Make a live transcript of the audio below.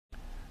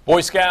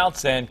Boy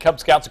Scouts and Cub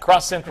Scouts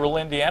across central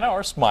Indiana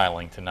are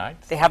smiling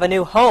tonight. They have a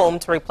new home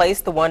to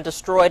replace the one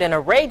destroyed in a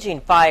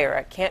raging fire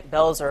at Camp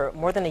Belzer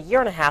more than a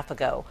year and a half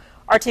ago.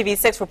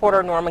 RTV6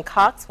 reporter Norman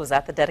Cox was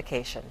at the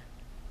dedication.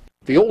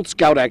 The old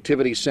Scout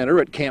Activity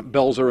Center at Camp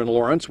Belzer in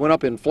Lawrence went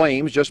up in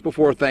flames just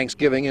before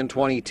Thanksgiving in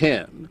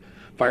 2010.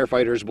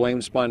 Firefighters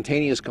blamed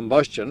spontaneous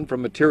combustion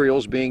from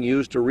materials being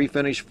used to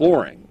refinish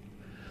flooring.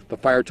 The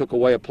fire took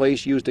away a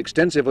place used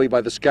extensively by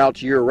the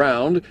Scouts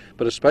year-round,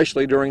 but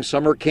especially during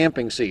summer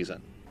camping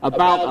season.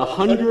 About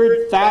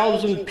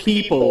 100,000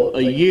 people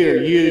a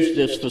year use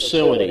this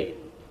facility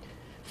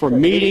for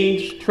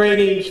meetings,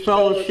 trainings,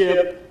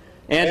 fellowship,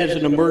 and as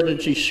an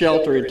emergency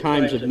shelter in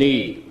times of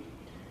need.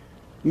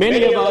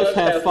 Many of us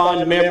have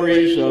fond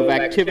memories of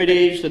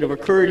activities that have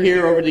occurred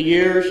here over the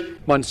years.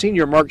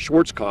 Monsignor Mark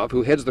Schwarzkopf,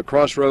 who heads the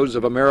Crossroads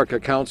of America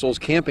Council's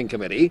camping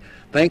committee,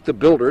 thanked the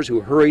builders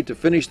who hurried to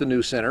finish the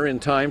new center in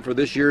time for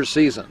this year's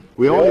season.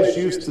 We always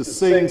used to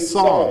sing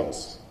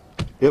songs.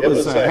 It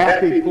was a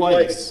happy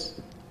place.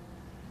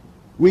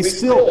 We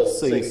still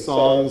sing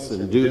songs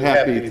and do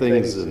happy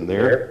things in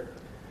there.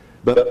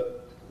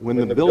 But when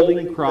the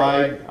building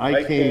cried,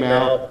 I came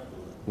out.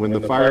 When the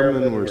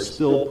firemen were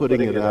still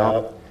putting it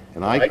out,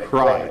 and I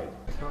cried.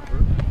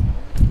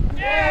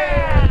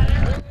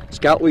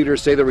 Scout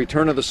leaders say the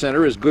return of the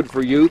center is good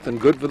for youth and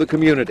good for the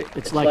community.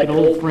 It's like an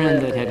old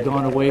friend that had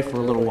gone away for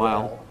a little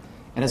while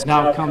and has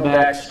now come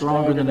back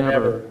stronger than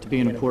ever to be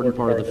an important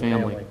part of the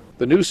family.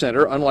 The new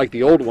center, unlike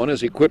the old one,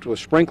 is equipped with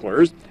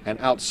sprinklers, and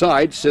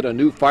outside sit a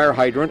new fire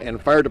hydrant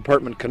and fire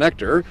department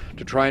connector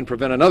to try and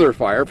prevent another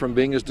fire from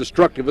being as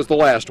destructive as the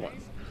last one.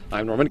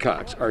 I'm Norman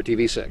Cox,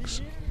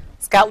 RTV6.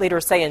 Scout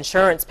leaders say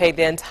insurance paid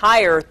the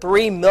entire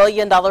 $3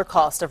 million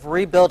cost of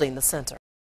rebuilding the center.